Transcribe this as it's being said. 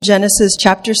Genesis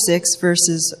chapter 6,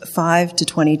 verses 5 to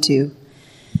 22.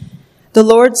 The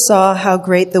Lord saw how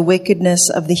great the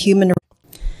wickedness of the human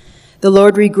race. The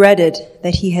Lord regretted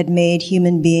that he had made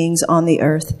human beings on the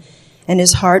earth, and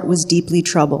his heart was deeply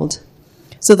troubled.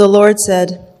 So the Lord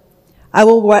said, I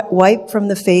will wipe from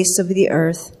the face of the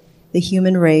earth the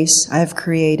human race I have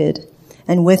created,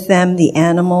 and with them the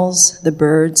animals, the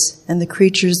birds, and the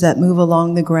creatures that move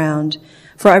along the ground,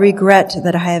 for I regret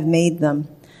that I have made them.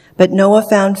 But Noah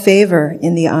found favor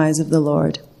in the eyes of the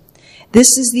Lord.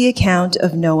 This is the account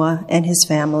of Noah and his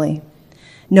family.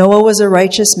 Noah was a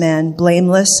righteous man,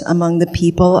 blameless among the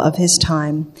people of his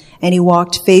time, and he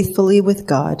walked faithfully with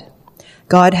God.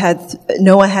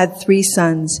 Noah had 3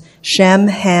 sons, Shem,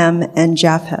 Ham, and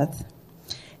Japheth.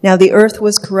 Now the earth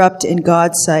was corrupt in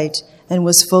God's sight and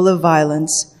was full of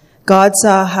violence. God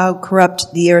saw how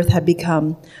corrupt the earth had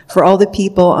become, for all the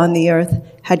people on the earth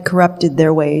had corrupted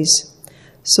their ways.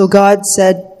 So God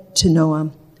said to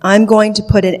Noah, I'm going to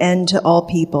put an end to all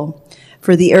people,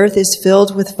 for the earth is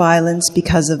filled with violence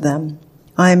because of them.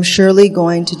 I am surely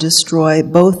going to destroy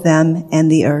both them and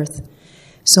the earth.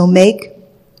 So make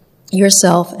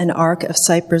yourself an ark of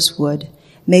cypress wood,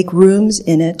 make rooms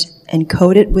in it, and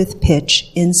coat it with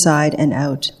pitch inside and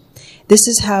out. This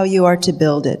is how you are to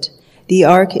build it. The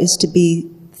ark is to be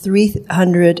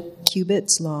 300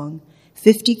 cubits long,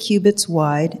 50 cubits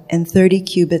wide, and 30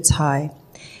 cubits high.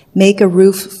 Make a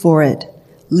roof for it,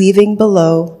 leaving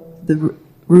below the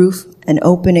roof an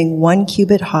opening 1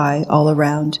 cubit high all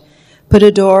around. Put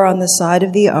a door on the side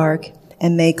of the ark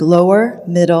and make lower,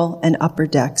 middle, and upper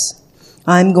decks.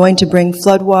 I'm going to bring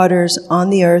floodwaters on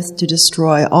the earth to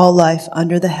destroy all life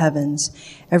under the heavens,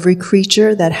 every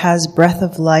creature that has breath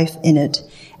of life in it.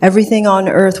 Everything on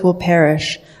earth will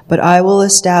perish, but I will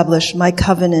establish my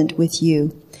covenant with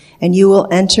you, and you will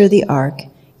enter the ark,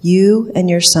 you and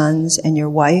your sons and your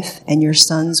wife and your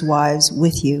sons' wives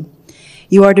with you.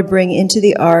 You are to bring into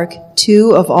the ark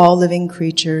 2 of all living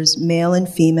creatures, male and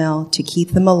female, to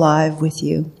keep them alive with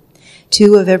you.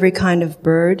 2 of every kind of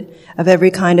bird, of every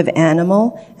kind of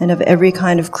animal, and of every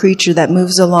kind of creature that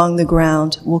moves along the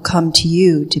ground will come to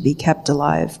you to be kept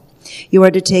alive. You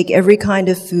are to take every kind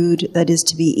of food that is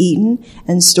to be eaten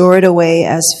and store it away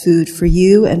as food for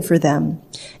you and for them.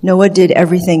 Noah did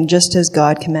everything just as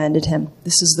God commanded him.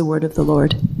 This is the word of the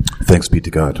Lord. Thanks be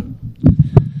to God.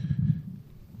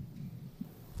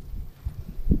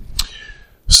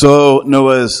 So,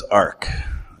 Noah's Ark.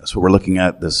 That's what we're looking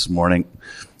at this morning.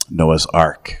 Noah's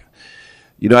Ark.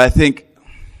 You know, I think,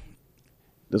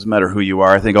 it doesn't matter who you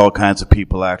are, I think all kinds of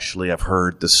people actually have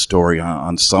heard this story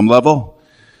on some level,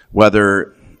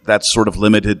 whether that's sort of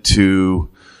limited to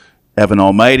Evan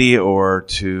Almighty or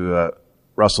to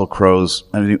Russell Crowe's.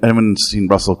 Anyone seen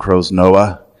Russell Crowe's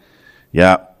Noah?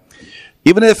 Yeah.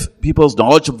 Even if people's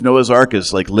knowledge of Noah's Ark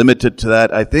is like limited to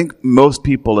that, I think most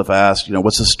people, if asked,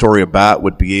 what's the story about,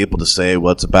 would be able to say,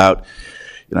 well, it's about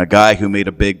a guy who made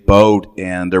a big boat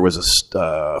and there was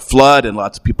a flood and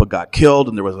lots of people got killed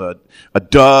and there was a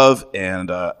dove and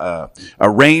a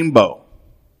rainbow.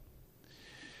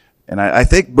 And I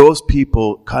think most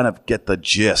people kind of get the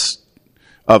gist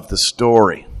of the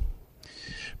story.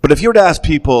 But if you were to ask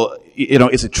people,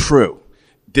 is it true?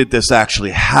 Did this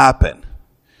actually happen?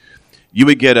 You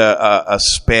would get a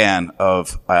span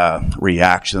of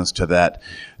reactions to that.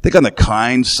 I think on the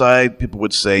kind side, people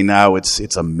would say, no,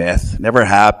 it's a myth. Never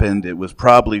happened. It was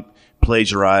probably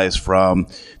plagiarized from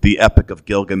the Epic of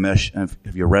Gilgamesh. Have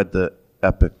you read the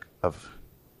Epic of...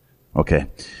 Okay.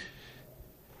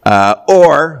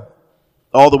 Or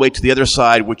all the way to the other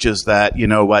side, which is that,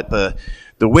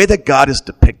 the way that God is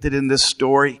depicted in this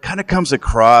story kind of comes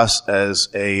across as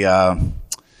a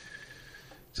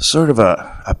sort of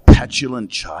a petulant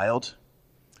child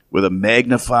with a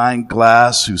magnifying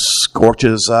glass who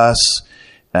scorches us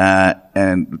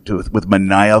and with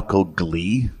maniacal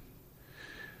glee.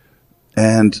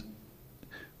 And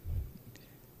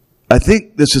I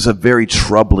think this is a very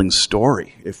troubling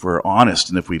story, if we're honest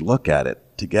and if we look at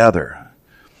it together.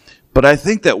 But I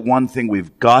think that one thing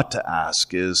we've got to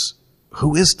ask is,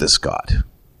 who is this God?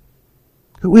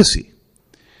 Who is he?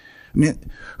 I mean,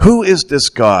 who is this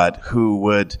God who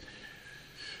would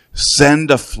send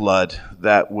a flood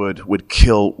that would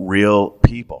kill real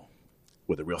people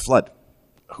with a real flood?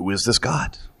 Who is this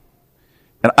God?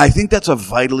 And I think that's a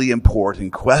vitally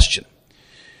important question.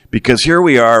 Because here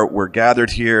we are, we're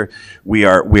gathered here, we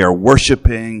are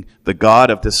worshiping the God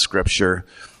of this scripture,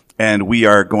 and we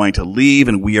are going to leave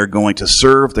and we are going to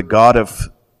serve the God of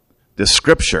this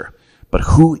scripture. But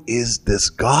who is this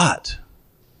God?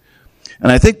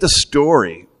 And I think the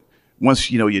story, once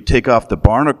you take off the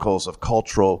barnacles of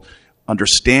cultural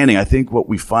understanding, I think what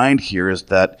we find here is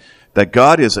that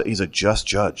God he's a just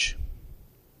judge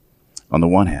on the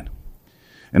one hand.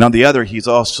 And on the other, he's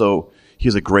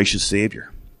a gracious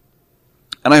Savior.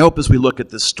 And I hope as we look at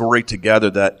this story together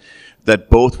that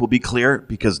both will be clear,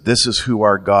 because this is who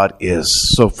our God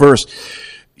is. So first,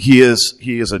 he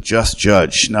is a just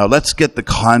judge. Now let's get the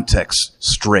context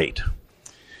straight.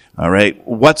 All right,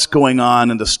 what's going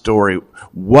on in the story?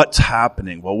 What's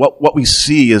happening? Well, what we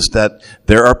see is that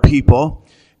there are people,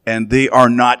 and they are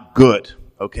not good.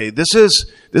 Okay, this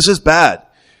is bad.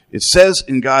 It says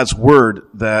in God's word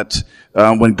that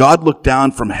when God looked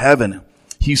down from heaven,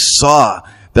 he saw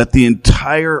that the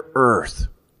entire earth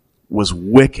was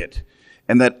wicked,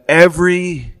 and that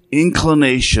every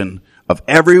inclination of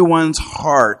everyone's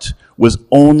heart was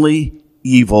only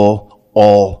evil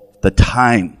all the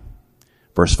time.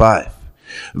 Verse 5.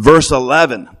 Verse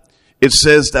 11, it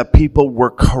says that people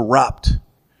were corrupt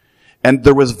and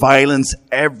there was violence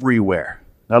everywhere.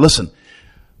 Now listen,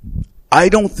 I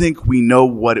don't think we know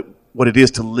what it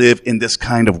is to live in this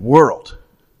kind of world.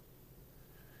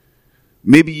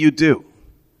 Maybe you do.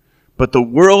 But the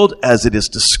world as it is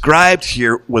described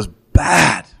here was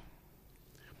bad.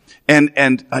 And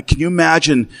can you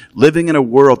imagine living in a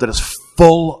world that is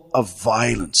full of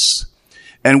violence?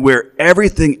 And where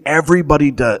everything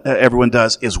everyone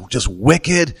does is just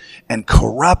wicked and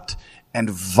corrupt and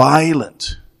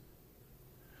violent.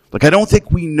 Like, I don't think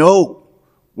we know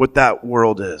what that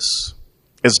world is.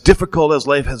 As difficult as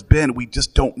life has been, we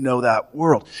just don't know that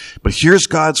world. But here's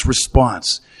God's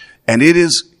response. And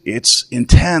it's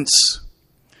intense.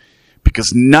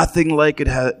 Because nothing like it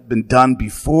has been done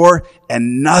before,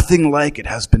 and nothing like it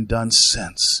has been done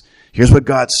since. Here's what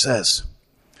God says.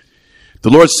 The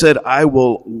Lord said, I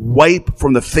will wipe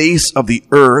from the face of the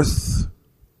earth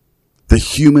the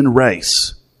human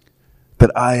race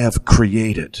that I have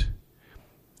created,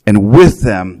 and with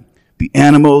them the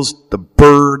animals, the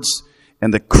birds,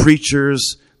 and the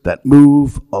creatures that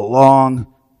move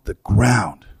along the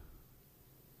ground.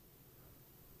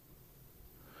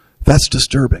 That's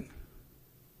disturbing.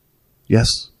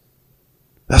 Yes,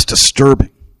 that's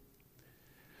disturbing.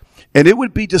 And it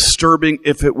would be disturbing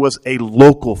if it was a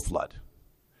local flood.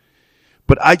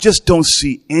 But I just don't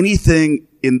see anything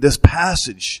in this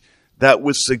passage that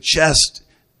would suggest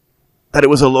that it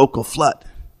was a local flood.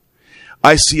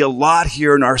 I see a lot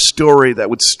here in our story that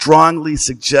would strongly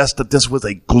suggest that this was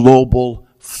a global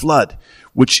flood,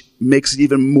 which makes it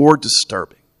even more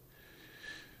disturbing.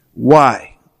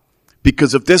 Why?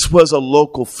 Because if this was a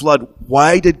local flood,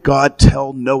 why did God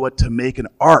tell Noah to make an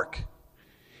ark?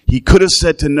 He could have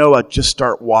said to Noah, just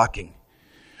start walking.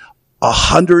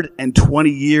 120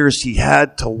 years he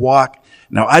had to walk.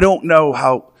 Now, I don't know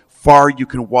how far you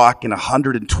can walk in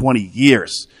 120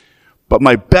 years, but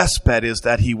my best bet is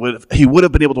that he would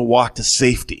have been able to walk to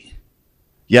safety.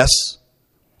 Yes?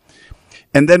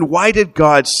 And then why did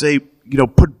God say,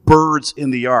 put birds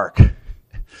in the ark?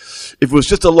 If it was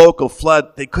just a local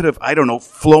flood, they could have,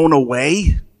 flown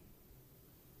away.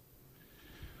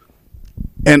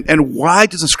 And why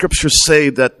does the scripture say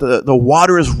that the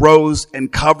waters rose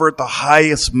and covered the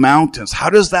highest mountains?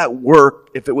 How does that work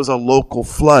if it was a local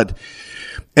flood?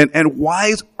 And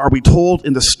why are we told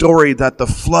in the story that the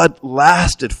flood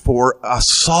lasted for a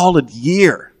solid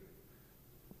year?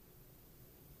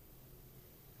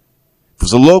 If it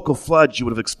was a local flood, you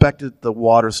would have expected the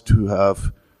waters to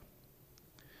have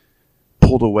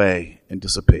pulled away and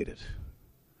dissipated.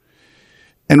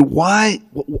 And why,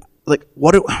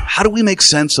 how do we make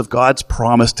sense of God's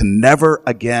promise to never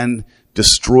again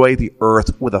destroy the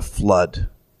earth with a flood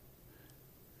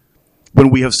when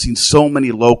we have seen so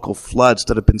many local floods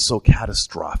that have been so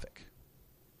catastrophic?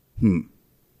 I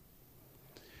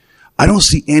don't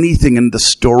see anything in the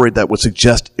story that would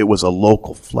suggest it was a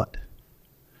local flood.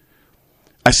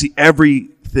 I see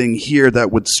everything here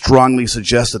that would strongly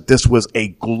suggest that this was a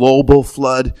global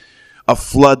flood, a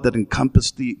flood that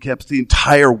encompassed the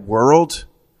entire world,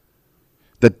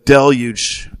 that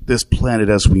deluged this planet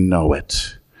as we know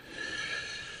it.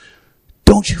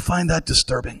 Don't you find that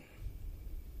disturbing?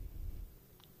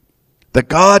 That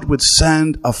God would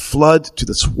send a flood to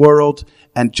this world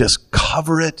and just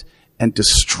cover it and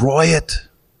destroy it?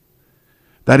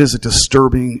 That is a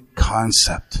disturbing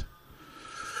concept.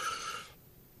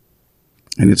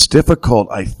 And it's difficult,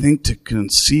 I think, to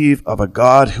conceive of a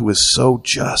God who is so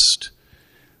just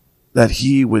that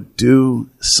he would do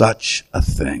such a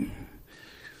thing.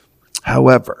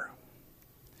 However,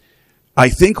 I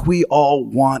think we all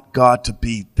want God to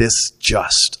be this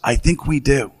just. I think we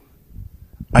do.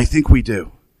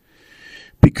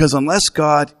 Because unless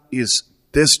God is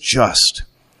this just,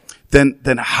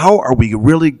 then how are we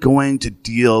really going to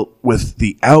deal with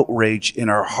the outrage in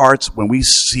our hearts when we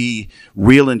see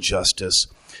real injustice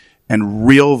and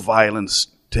real violence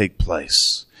take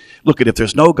place? Look, if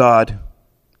there's no God,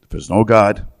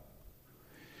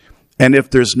 and if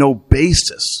there's no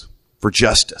basis for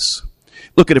justice,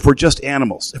 look, if we're just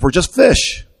animals, if we're just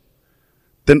fish,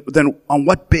 then on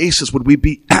what basis would we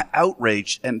be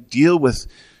outraged and deal with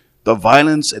the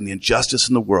violence and the injustice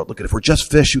in the world? Look, if we're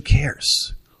just fish, who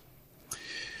cares?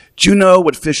 Do you know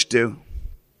what fish do?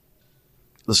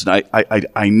 Listen,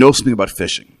 I know something about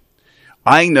fishing.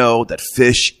 I know that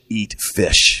fish eat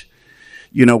fish.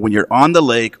 You know, when you're on the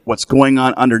lake, what's going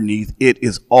on underneath, it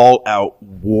is all out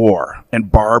war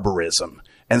and barbarism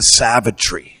and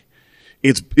savagery.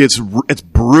 It's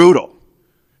brutal.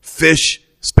 Fish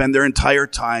spend their entire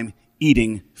time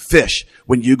eating fish.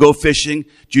 When you go fishing,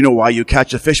 do you know why you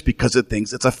catch a fish? Because it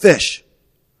thinks it's a fish.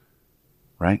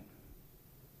 Right?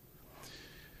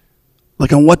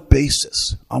 Like, on what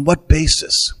basis? On what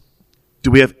basis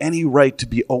do we have any right to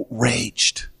be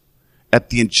outraged at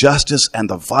the injustice and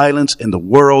the violence in the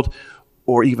world,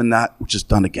 or even that which is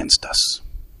done against us,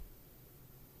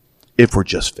 if we're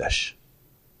just fish?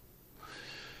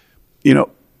 You know,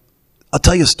 I'll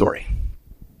tell you a story.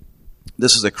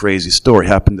 This is a crazy story.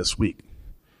 Happened this week.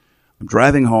 I'm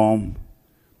driving home,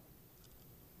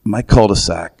 my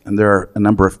cul-de-sac, and there are a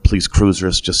number of police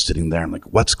cruisers just sitting there. I'm like,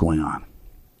 what's going on?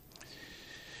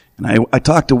 And I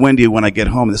talked to Wendy when I get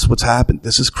home. This is what's happened.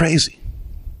 This is crazy.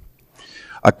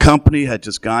 A company had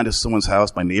just gone to someone's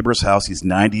house, my neighbor's house. He's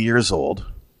 90 years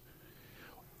old,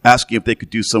 asking if they could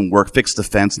do some work, fix the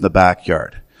fence in the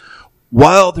backyard.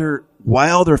 While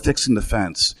they're fixing the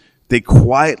fence, they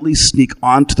quietly sneak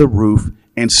onto the roof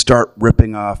and start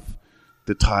ripping off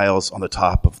the tiles on the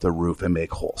top of the roof and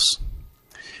make holes.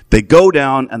 They go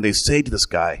down and they say to this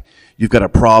guy, "You've got a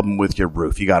problem with your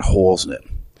roof. You got holes in it.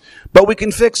 But we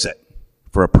can fix it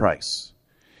for a price."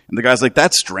 And the guy's like,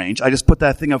 "That's strange. I just put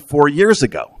that thing up 4 years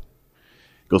ago."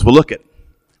 He goes, "Well, look it.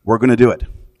 We're going to do it.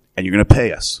 And you're going to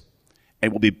pay us.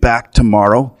 And we'll be back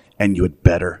tomorrow, and you had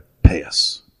better pay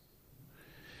us."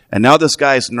 And now this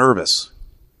guy's nervous.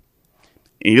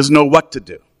 He doesn't know what to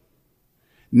do.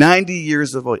 90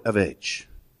 years of age.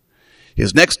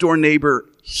 His next door neighbor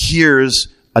hears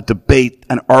a debate,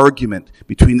 an argument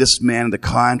between this man and the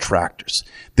contractors.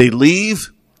 They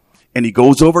leave, and he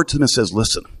goes over to them and says,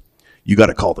 "Listen, you got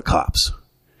to call the cops."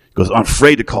 He goes, "I'm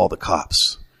afraid to call the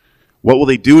cops. What will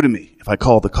they do to me if I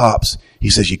call the cops?" He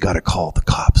says, "You got to call the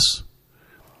cops."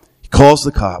 He calls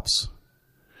the cops.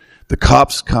 The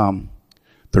cops come.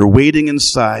 They're waiting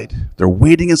inside. They're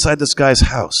waiting inside this guy's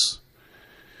house.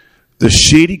 The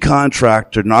shady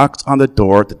contractor knocks on the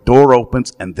door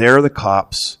opens, and there are the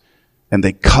cops, and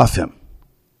they cuff him.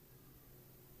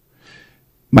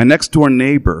 My next door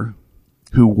neighbor,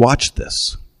 who watched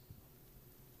this,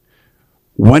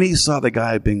 when he saw the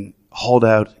guy being hauled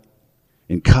out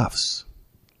in cuffs,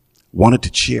 wanted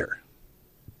to cheer.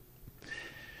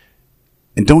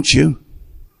 And don't you?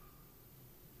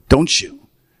 Don't you?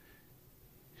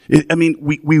 I mean,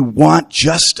 we want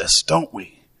justice, don't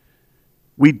we?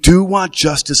 We do want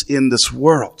justice in this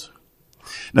world.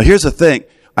 Now, here's the thing.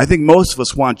 I think most of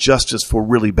us want justice for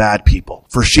really bad people,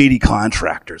 for shady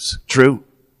contractors. True?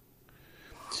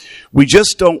 We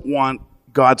just don't want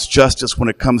God's justice when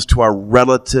it comes to our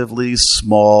relatively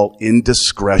small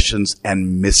indiscretions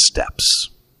and missteps.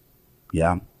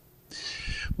 Yeah?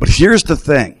 But here's the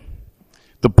thing.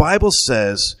 The Bible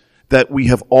says that we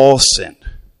have all sinned.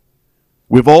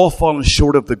 We've all fallen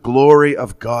short of the glory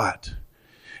of God.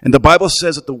 And the Bible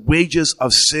says that the wages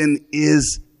of sin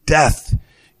is death.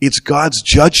 It's God's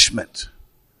judgment.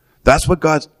 That's what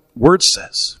God's word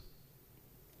says.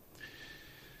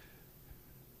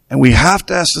 And we have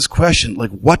to ask this question,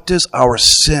 like, what does our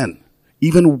sin,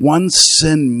 even one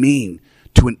sin, mean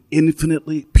to an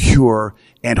infinitely pure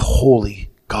and holy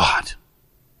God?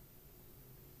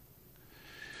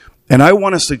 And I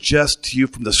want to suggest to you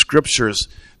from the scriptures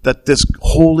that this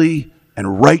holy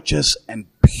and righteous and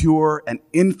pure and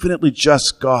infinitely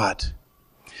just God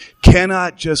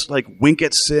cannot just wink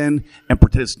at sin and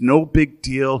pretend it's no big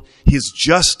deal. His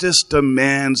justice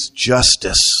demands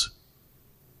justice.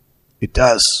 It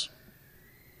does.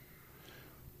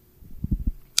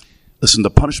 Listen,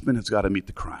 the punishment has got to meet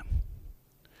the crime.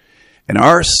 And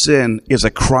our sin is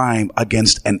a crime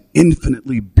against an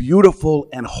infinitely beautiful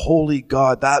and holy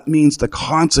God. That means the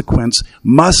consequence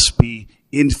must be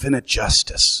infinite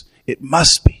justice. It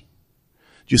must be.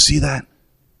 Do you see that?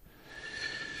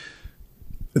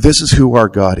 This is who our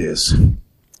God is.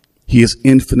 He is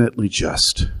infinitely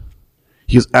just.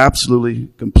 He is absolutely,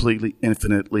 completely,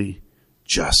 infinitely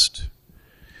just.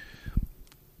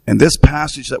 And this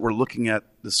passage that we're looking at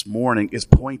this morning is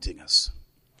pointing us.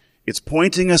 It's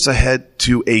pointing us ahead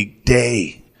to a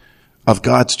day of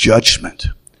God's judgment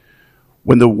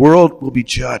when the world will be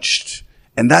judged.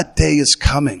 And that day is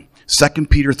coming. 2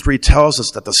 Peter 3 tells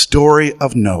us that the story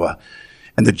of Noah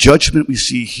and the judgment we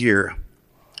see here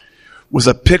was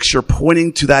a picture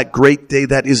pointing to that great day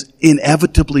that is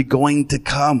inevitably going to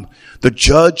come. The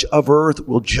judge of earth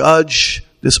will judge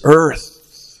this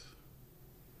earth.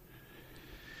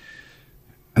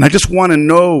 And I just want to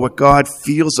know what God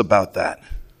feels about that.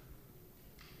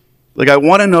 Like, I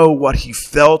want to know what he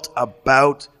felt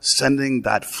about sending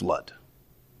that flood.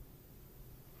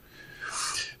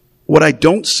 What I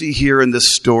don't see here in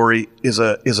this story is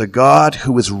a God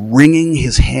who is wringing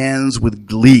his hands with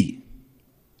glee,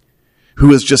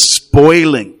 who is just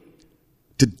spoiling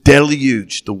to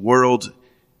deluge the world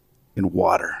in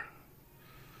water.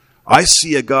 I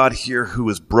see a God here who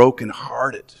is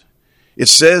brokenhearted. It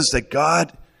says that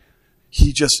God,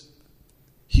 he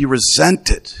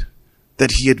resented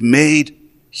that he had made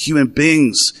human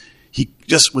beings. He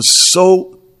just was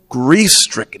so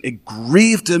grief-stricken. It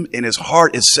grieved him in his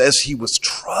heart. It says he was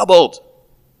troubled.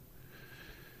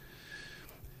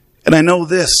 And I know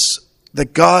this,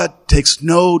 that God takes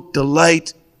no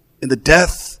delight in the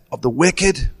death of the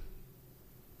wicked.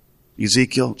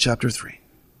 Ezekiel chapter 3.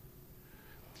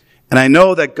 And I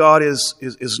know that God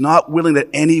is not willing that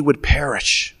any would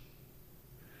perish.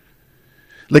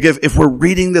 Like if we're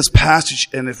reading this passage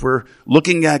and if we're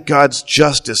looking at God's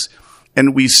justice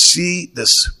and we see this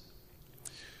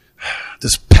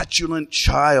petulant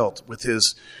child with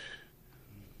his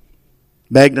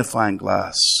magnifying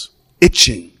glass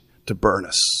itching to burn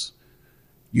us,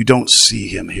 you don't see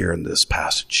him here in this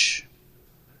passage.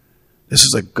 This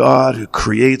is a God who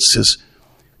creates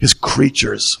his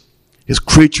creatures. His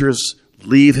creatures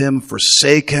leave him,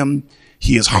 forsake him.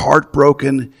 He is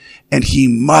heartbroken, and he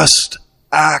must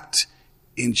act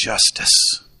in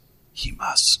justice. He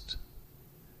must.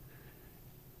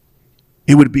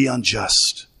 It would be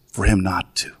unjust for him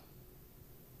not to.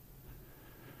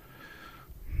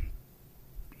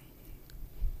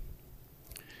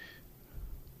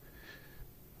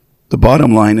 The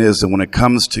bottom line is that when it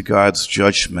comes to God's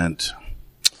judgment,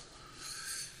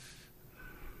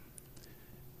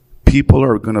 people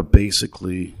are going to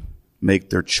basically make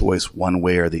their choice one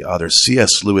way or the other.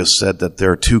 C.S. Lewis said that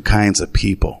there are two kinds of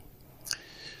people.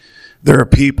 There are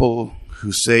people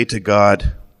who say to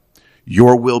God,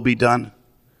 "Your will be done."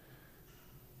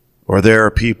 Or there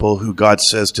are people who God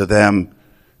says to them,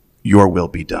 "Your will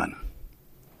be done.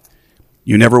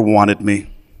 You never wanted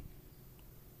me.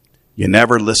 You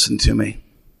never listened to me.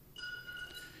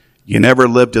 You never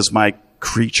lived as my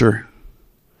creature.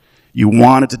 You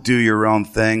wanted to do your own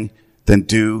thing, then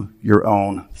do your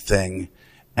own thing."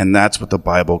 And that's what the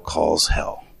Bible calls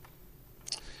hell.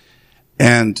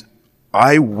 And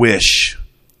I wish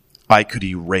I could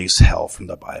erase hell from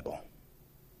the Bible.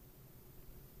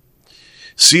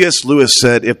 C.S. Lewis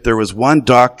said if there was one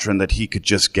doctrine that he could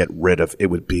just get rid of, it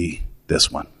would be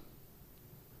this one.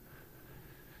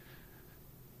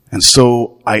 And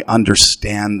so I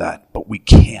understand that, but we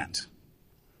can't.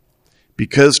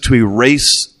 Because to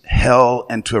erase hell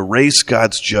and to erase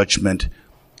God's judgment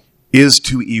is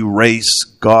to erase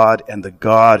God and the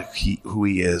God who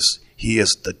he is. He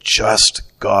is the just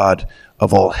God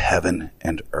of all heaven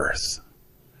and earth.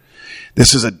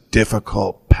 This is a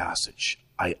difficult passage.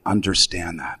 I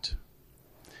understand that.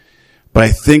 But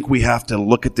I think we have to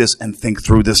look at this and think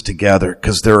through this together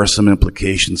because there are some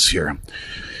implications here.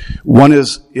 One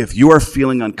is, if you are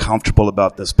feeling uncomfortable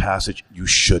about this passage, you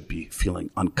should be feeling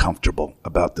uncomfortable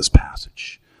about this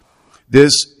passage.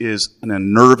 This is an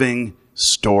unnerving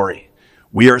story.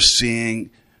 We are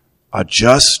seeing a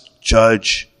just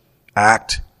judge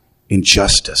act in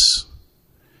justice.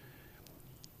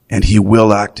 And he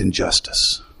will act in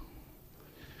justice.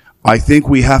 I think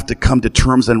we have to come to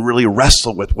terms and really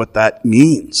wrestle with what that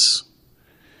means.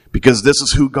 Because this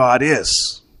is who God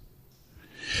is.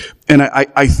 And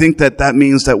I think that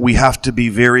means that we have to be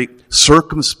very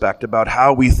circumspect about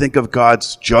how we think of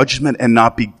God's judgment and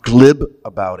not be glib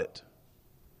about it.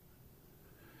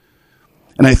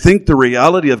 And I think the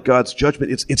reality of God's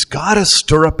judgment, it's got to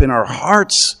stir up in our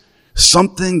hearts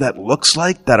something that looks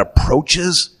like, that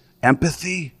approaches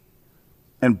empathy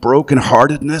and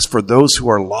brokenheartedness for those who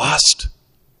are lost.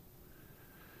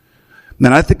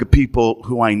 And I think of people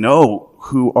who I know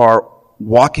who are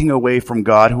walking away from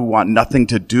God, who want nothing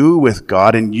to do with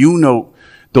God, and you know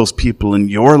those people in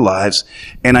your lives.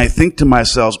 And I think to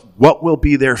myself, what will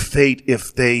be their fate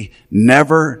if they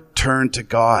never turn to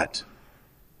God?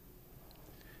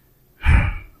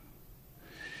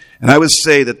 And I would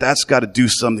say that that's got to do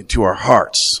something to our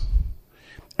hearts.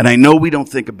 And I know we don't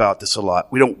think about this a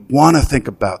lot. We don't want to think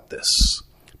about this.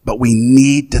 But we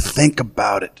need to think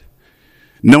about it.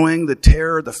 Knowing the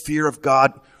terror, the fear of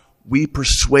God, we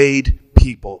persuade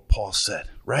people, Paul said,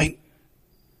 right?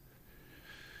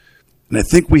 And I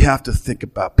think we have to think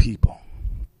about people.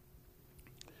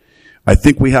 I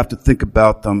think we have to think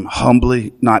about them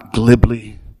humbly, not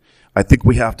glibly. I think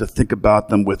we have to think about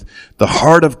them with the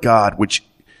heart of God, which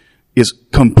is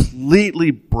completely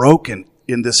broken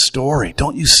in this story.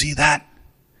 Don't you see that?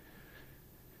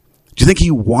 Do you think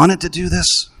he wanted to do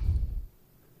this?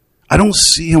 I don't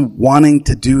see him wanting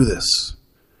to do this.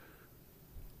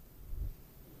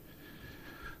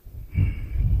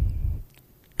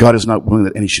 God is not willing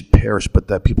that any should perish, but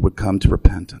that people would come to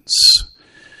repentance.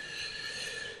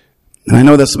 And I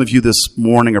know that some of you this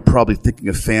morning are probably thinking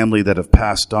of family that have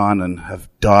passed on and have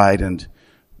died, and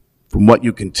from what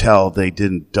you can tell, they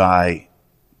didn't die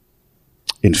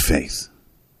in faith.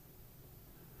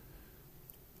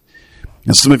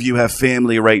 And some of you have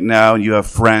family right now, and you have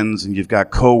friends, and you've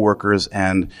got coworkers,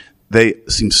 and they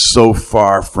seem so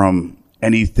far from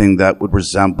anything that would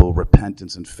resemble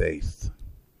repentance and faith.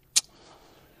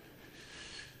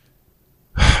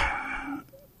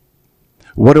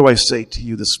 What do I say to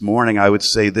you this morning? I would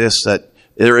say this, that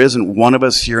there isn't one of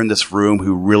us here in this room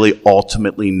who really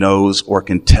ultimately knows or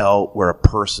can tell where a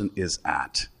person is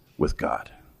at with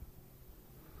God.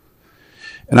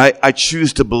 And I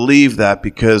choose to believe that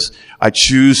because I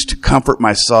choose to comfort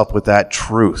myself with that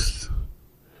truth.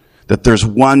 That there's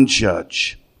one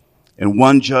judge, and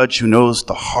one judge who knows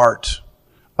the heart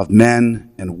of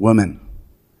men and women.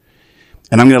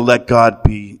 And I'm going to let God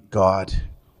be God.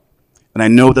 And I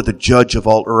know that the judge of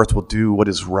all earth will do what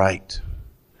is right.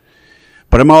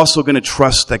 But I'm also going to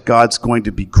trust that God's going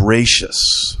to be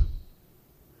gracious.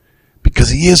 Because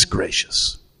he is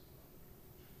gracious.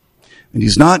 And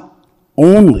he's not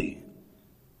only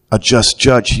a just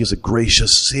judge, he is a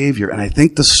gracious Savior. And I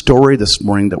think the story this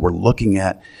morning that we're looking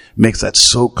at makes that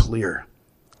so clear.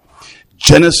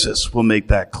 Genesis will make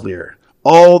that clear.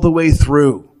 All the way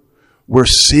through, we're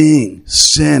seeing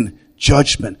sin,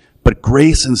 judgment, but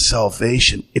grace and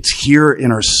salvation. It's here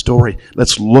in our story.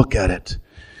 Let's look at it.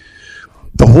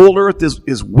 The whole earth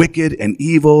is wicked and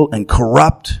evil and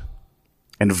corrupt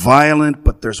and violent,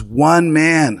 but there's one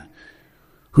man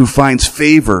who finds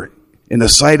favor in the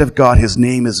sight of God. His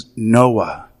name is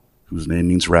Noah, whose name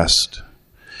means rest.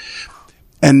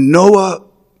 And Noah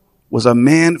was a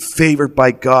man favored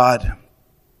by God.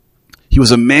 He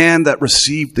was a man that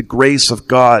received the grace of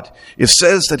God. It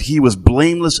says that he was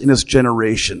blameless in his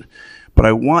generation. But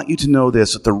I want you to know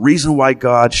this, that the reason why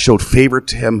God showed favor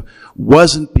to him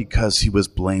wasn't because he was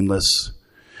blameless.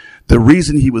 The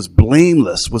reason he was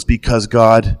blameless was because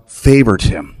God favored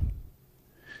him.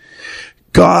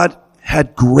 God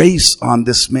had grace on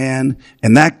this man,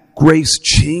 and that grace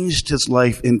changed his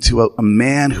life into a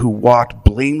man who walked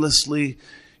blamelessly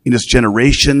in his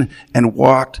generation and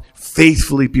walked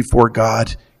faithfully before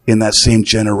God in that same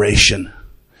generation.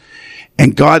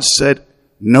 And God said,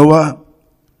 Noah,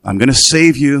 I'm going to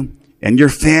save you and your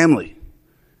family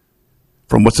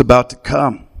from what's about to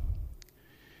come.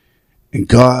 And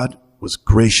God was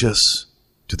gracious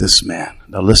to this man.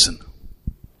 Now listen,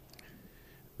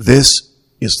 this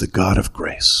is the God of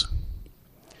grace.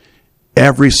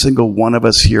 Every single one of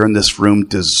us here in this room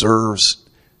deserves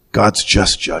God's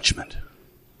just judgment.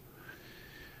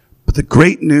 But the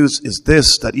great news is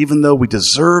this, that even though we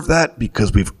deserve that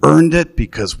because we've earned it,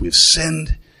 because we've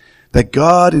sinned, that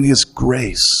God in his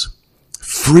grace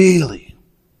freely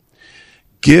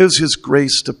gives his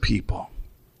grace to people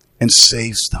and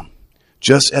saves them,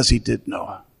 just as he did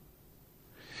Noah.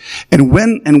 And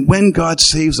when God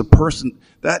saves a person,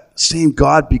 that same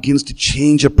God begins to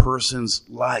change a person's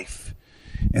life.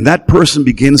 And that person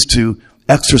begins to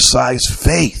exercise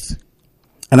faith.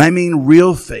 And I mean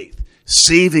real faith,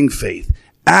 saving faith,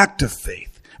 active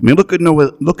faith. I mean, look at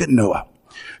Noah.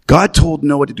 God told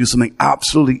Noah to do something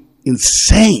absolutely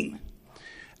insane,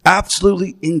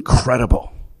 absolutely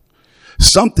incredible,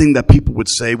 something that people would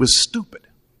say was stupid.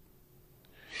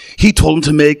 He told him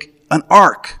to make an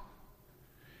ark.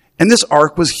 And this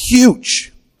ark was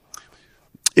huge.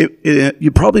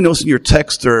 You probably noticed in your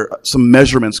text there are some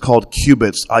measurements called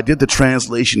cubits. I did the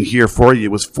translation here for you.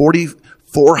 It was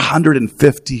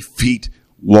 450 feet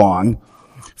long,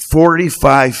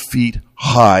 45 feet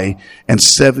high, and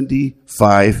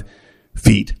 75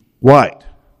 feet wide.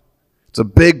 It's a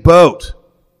big boat.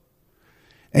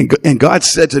 And God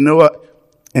said to Noah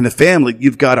and the family,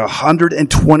 you've got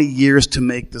 120 years to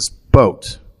make this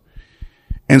boat.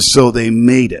 And so they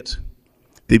made it.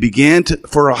 They began to,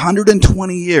 for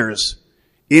 120 years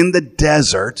in the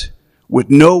desert with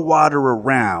no water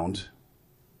around,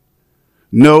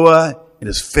 Noah and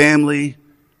his family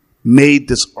made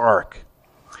this ark.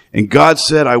 And God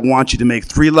said, I want you to make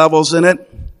 3 levels in it.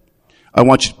 I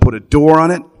want you to put a door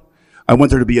on it. I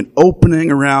want there to be an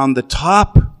opening around the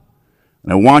top.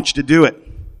 And I want you to do it.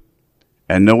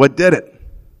 And Noah did it.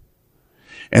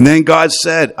 And then God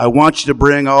said, I want you to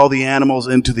bring all the animals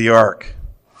into the ark.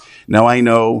 Now I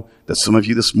know that some of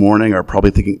you this morning are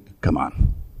probably thinking, come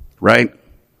on, right?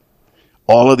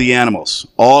 All of the animals,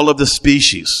 all of the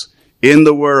species in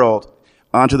the world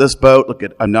onto this boat. Look,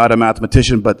 I'm not a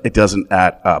mathematician, but it doesn't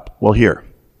add up. Well, here.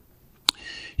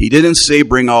 He didn't say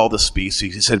bring all the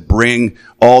species. He said bring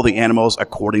all the animals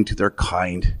according to their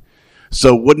kind.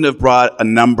 So wouldn't have brought a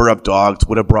number of dogs,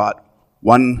 would have brought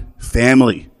one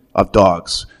family of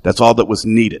dogs. That's all that was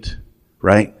needed,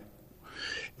 right?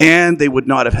 And they would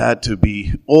not have had to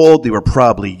be old. They were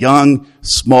probably young,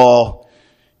 small,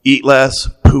 eat less,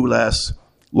 poo less,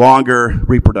 longer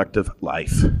reproductive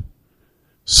life.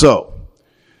 So,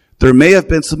 there may have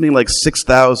been something like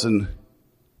 6,000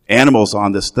 animals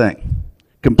on this thing.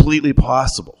 Completely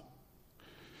possible.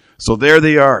 So there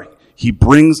they are. He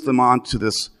brings them onto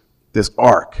this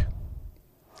ark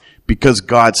because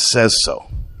God says so.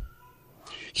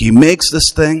 He makes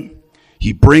this thing.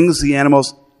 He brings the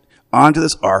animals onto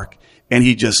this ark, and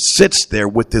he just sits there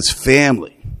with his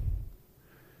family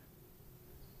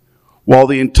while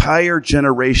the entire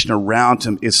generation around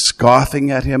him is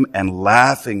scoffing at him and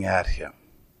laughing at him.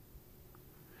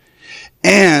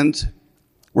 And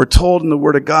we're told in the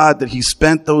Word of God that he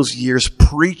spent those years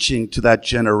preaching to that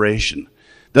generation,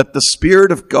 that the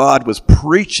Spirit of God was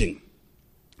preaching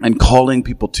and calling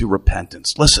people to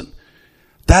repentance. Listen,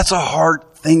 that's a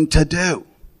hard thing to do.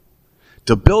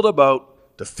 To build a boat,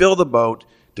 to fill the boat,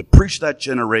 to preach that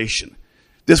generation.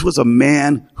 This was a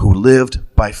man who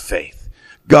lived by faith.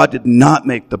 God did not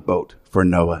make the boat for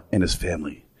Noah and his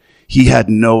family. He had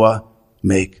Noah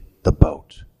make the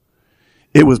boat.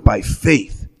 It was by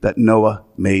faith that Noah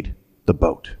made the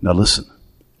boat. Now listen.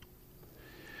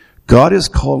 God is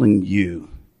calling you,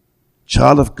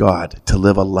 child of God, to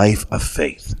live a life of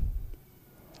faith.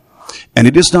 And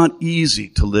it is not easy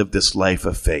to live this life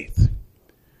of faith.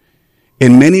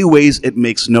 In many ways, it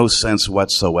makes no sense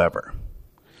whatsoever.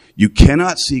 You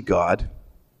cannot see God.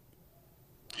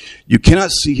 You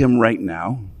cannot see him right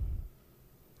now.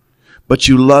 But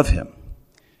you love him.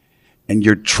 And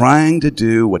you're trying to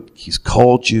do what he's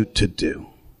called you to do.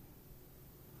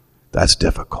 That's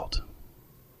difficult.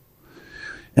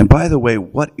 And by the way,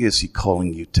 what is he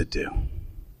calling you to do?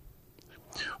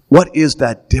 What is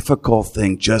that difficult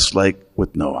thing, just like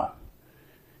with Noah,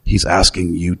 he's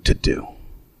asking you to do?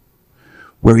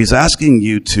 Where he's asking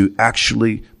you to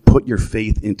actually put your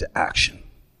faith into action.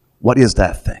 What is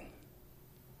that thing?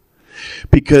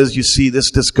 Because you see,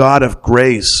 this God of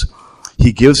grace,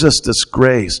 he gives us this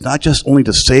grace, not just only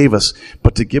to save us,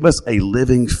 but to give us a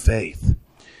living faith.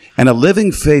 And a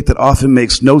living faith that often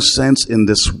makes no sense in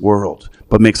this world,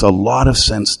 but makes a lot of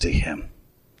sense to him.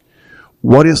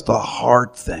 What is the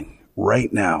hard thing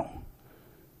right now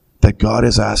that God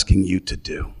is asking you to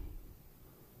do?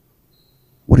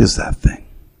 What is that thing?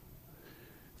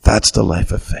 That's the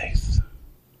life of faith.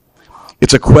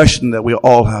 It's a question that we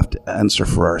all have to answer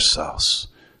for ourselves,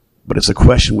 but it's a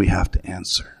question we have to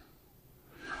answer.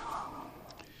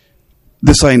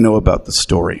 This I know about the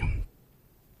story.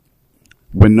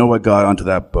 When Noah got onto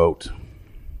that boat,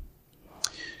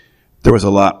 there was a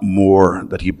lot more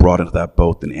that he brought into that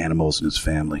boat than animals and his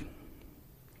family.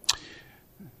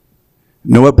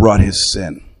 Noah brought his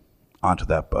sin onto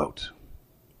that boat.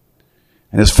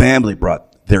 And his family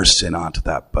brought their sin onto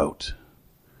that boat.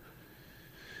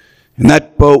 And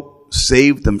that boat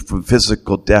saved them from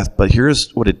physical death. But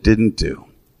here's what it didn't do,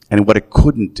 and what it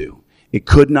couldn't do. It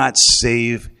could not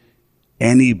save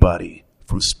anybody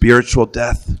from spiritual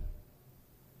death.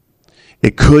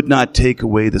 It could not take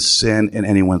away the sin in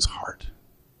anyone's heart.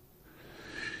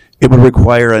 It would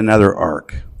require another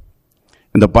ark.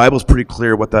 And the Bible's pretty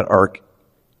clear what that ark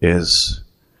is.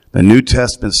 The New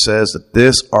Testament says that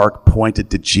this ark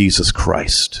pointed to Jesus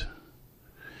Christ.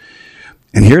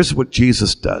 And here's what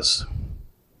Jesus does.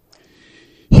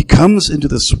 He comes into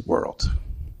this world,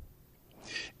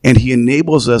 and he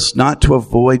enables us not to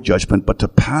avoid judgment, but to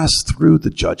pass through the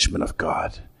judgment of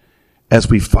God as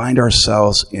we find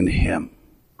ourselves in him.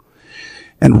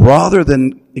 And rather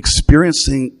than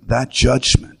experiencing that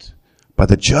judgment by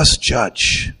the just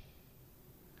judge,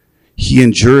 he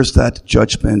endures that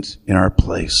judgment in our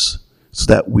place so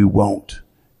that we won't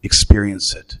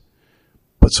experience it,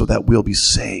 but so that we'll be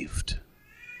saved.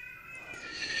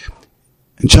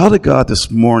 And child of God, this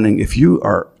morning, if you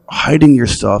are hiding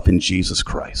yourself in Jesus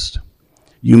Christ,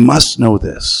 you must know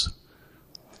this,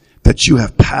 that you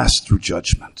have passed through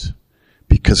judgment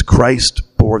because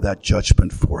Christ bore that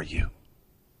judgment for you,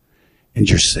 and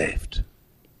you're saved.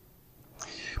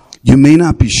 You may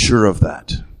not be sure of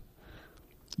that.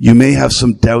 You may have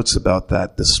some doubts about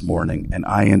that this morning, and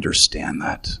I understand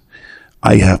that.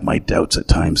 I have my doubts at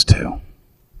times too.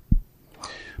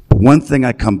 But one thing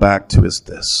I come back to is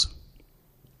this.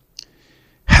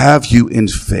 Have you in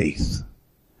faith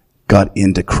got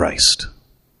into Christ?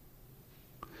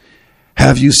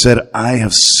 Have you said, I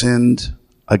have sinned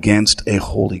against a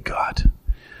holy God,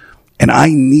 and I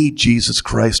need Jesus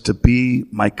Christ to be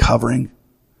my covering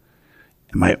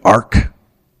and my ark,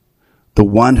 the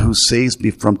one who saves me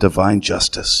from divine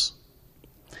justice,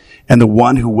 and the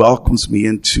one who welcomes me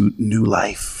into new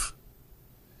life?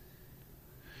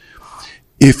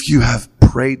 If you have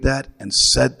prayed that and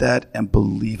said that and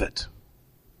believe it,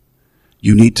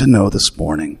 you need to know this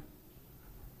morning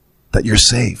that you're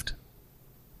saved.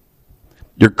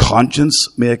 Your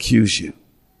conscience may accuse you.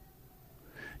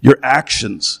 Your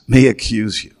actions may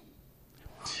accuse you.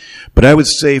 But I would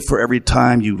say for every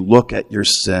time you look at your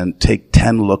sin, take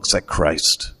 10 looks at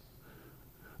Christ,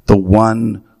 the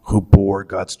one who bore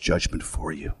God's judgment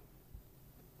for you.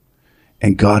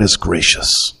 And God is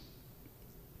gracious.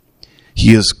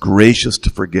 He is gracious to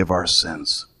forgive our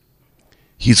sins.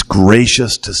 He's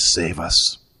gracious to save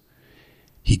us.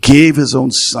 He gave his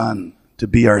own Son to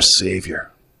be our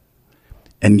Savior.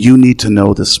 And you need to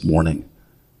know this morning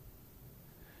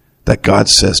that God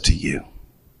says to you,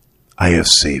 I have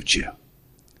saved you.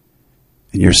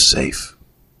 And you're safe.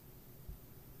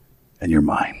 And you're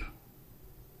mine.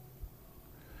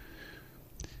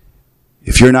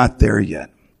 If you're not there yet,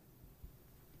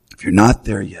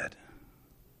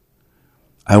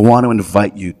 I want to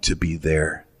invite you to be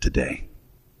there today.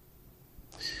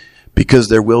 Because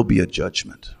there will be a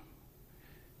judgment.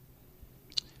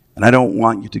 And I don't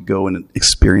want you to go and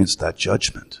experience that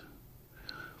judgment.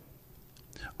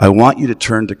 I want you to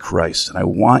turn to Christ, and I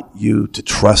want you to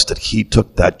trust that he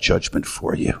took that judgment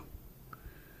for you.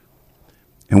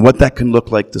 And what that can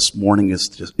look like this morning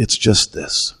is it's just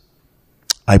this.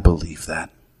 I believe that.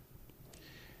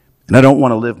 And I don't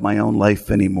want to live my own life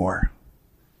anymore.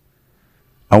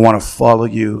 I want to follow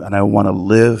you, and I want to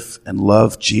live and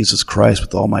love Jesus Christ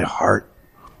with all my heart.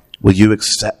 Will you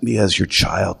accept me as your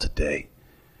child today?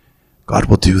 God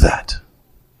will do that.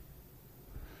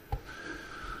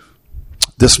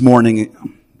 This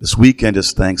weekend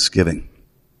is Thanksgiving.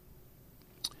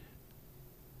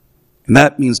 And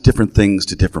that means different things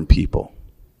to different people.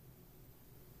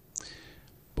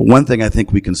 But one thing I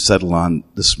think we can settle on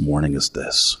this morning is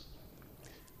this.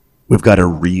 We've got a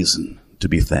reason to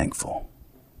be thankful.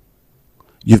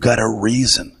 You've got a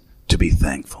reason to be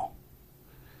thankful.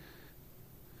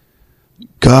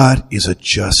 God is a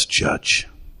just judge.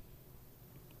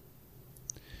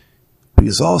 But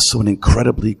he's also an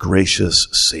incredibly gracious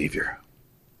Savior.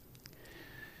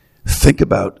 Think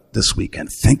about this weekend.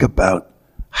 Think about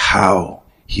how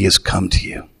he has come to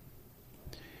you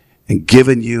and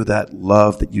given you that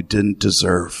love that you didn't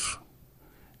deserve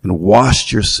and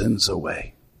washed your sins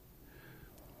away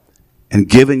and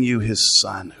given you his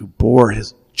Son who bore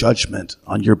his judgment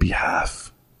on your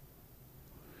behalf,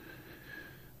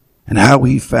 and how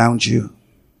he found you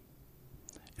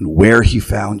and where he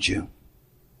found you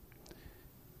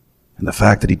and the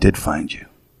fact that he did find you.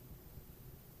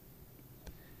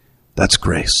 That's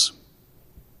grace.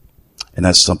 And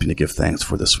that's something to give thanks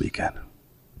for this weekend.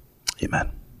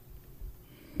 Amen.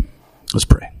 Let's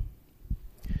pray.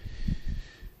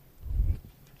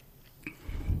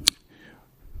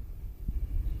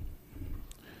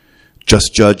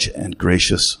 Just judge and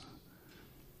gracious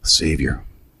Savior.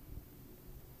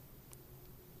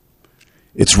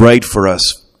 It's right for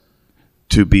us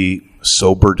to be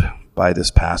sobered by this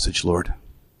passage, Lord.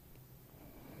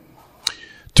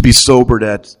 To be sobered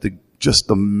at the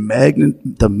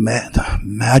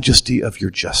majesty of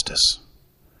your justice,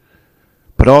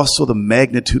 but also the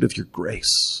magnitude of your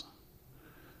grace.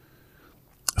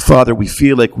 Father, we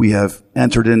feel like we have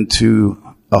entered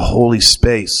into a holy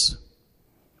space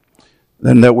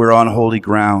and that we're on holy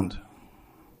ground.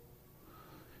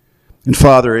 And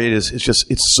Father,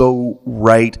 it's so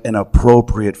right and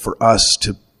appropriate for us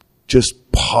to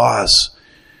just pause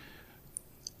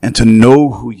and to know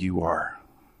who you are.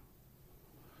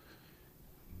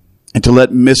 And to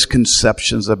let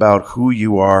misconceptions about who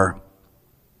you are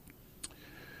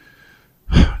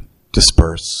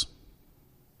disperse.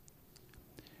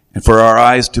 And for our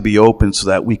eyes to be open so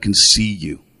that we can see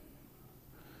you.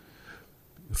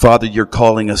 Father, you're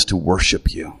calling us to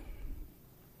worship you.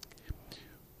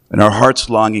 And our heart's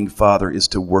longing, Father, is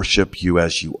to worship you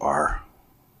as you are.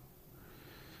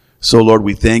 So, Lord,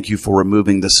 we thank you for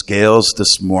removing the scales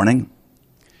this morning.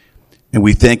 And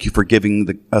we thank you for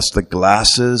giving us the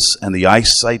glasses and the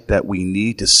eyesight that we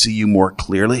need to see you more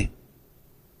clearly.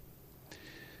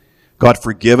 God,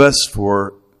 forgive us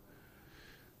for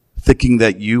thinking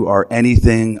that you are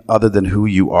anything other than who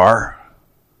you are.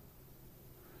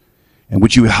 And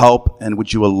would you help and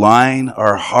would you align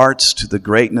our hearts to the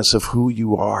greatness of who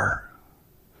you are?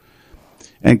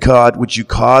 And God, would you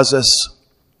cause us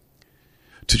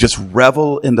to just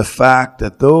revel in the fact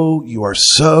that though you are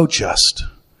so just,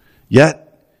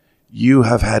 yet you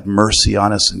have had mercy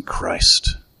on us in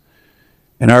Christ.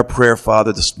 And our prayer,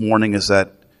 Father, this morning is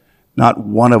that not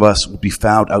one of us will be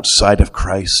found outside of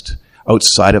Christ,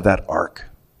 outside of that ark,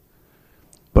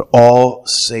 but all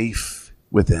safe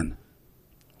within.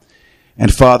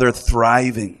 And Father,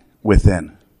 thriving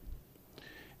within,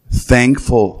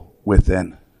 thankful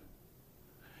within,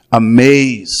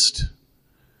 amazed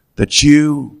that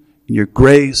you, in your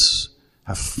grace,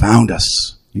 have found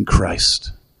us in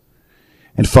Christ.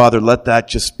 And Father, let that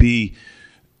just be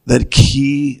the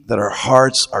key that our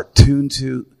hearts are tuned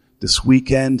to this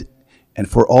weekend and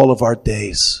for all of our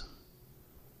days.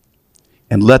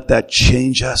 And let that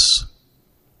change us.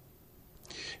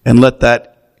 And let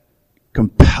that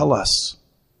compel us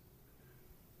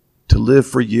to live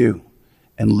for you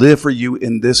and live for you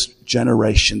in this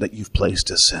generation that you've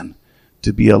placed us in,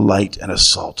 to be a light and a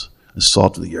salt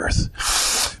of the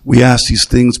earth. We ask these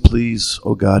things, please,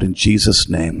 O God, in Jesus'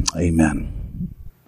 name. Amen.